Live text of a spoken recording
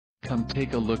Come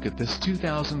take a look at this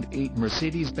 2008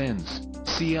 Mercedes-Benz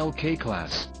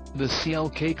CLK-Class. The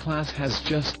CLK-Class has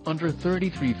just under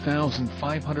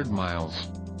 33,500 miles.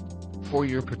 For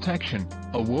your protection,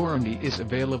 a warranty is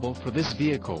available for this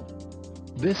vehicle.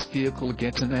 This vehicle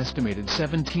gets an estimated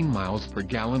 17 miles per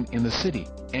gallon in the city,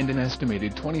 and an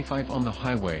estimated 25 on the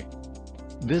highway.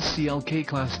 This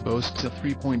CLK-Class boasts a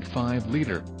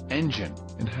 3.5-liter engine,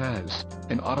 and has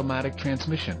an automatic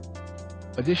transmission.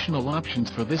 Additional options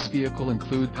for this vehicle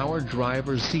include power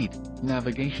driver's seat,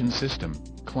 navigation system,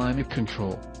 climate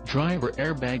control, driver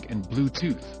airbag and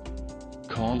Bluetooth.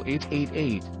 Call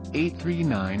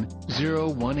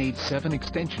 888-839-0187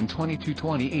 extension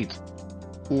 2228.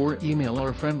 Or email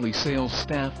our friendly sales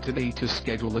staff today to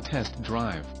schedule a test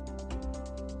drive.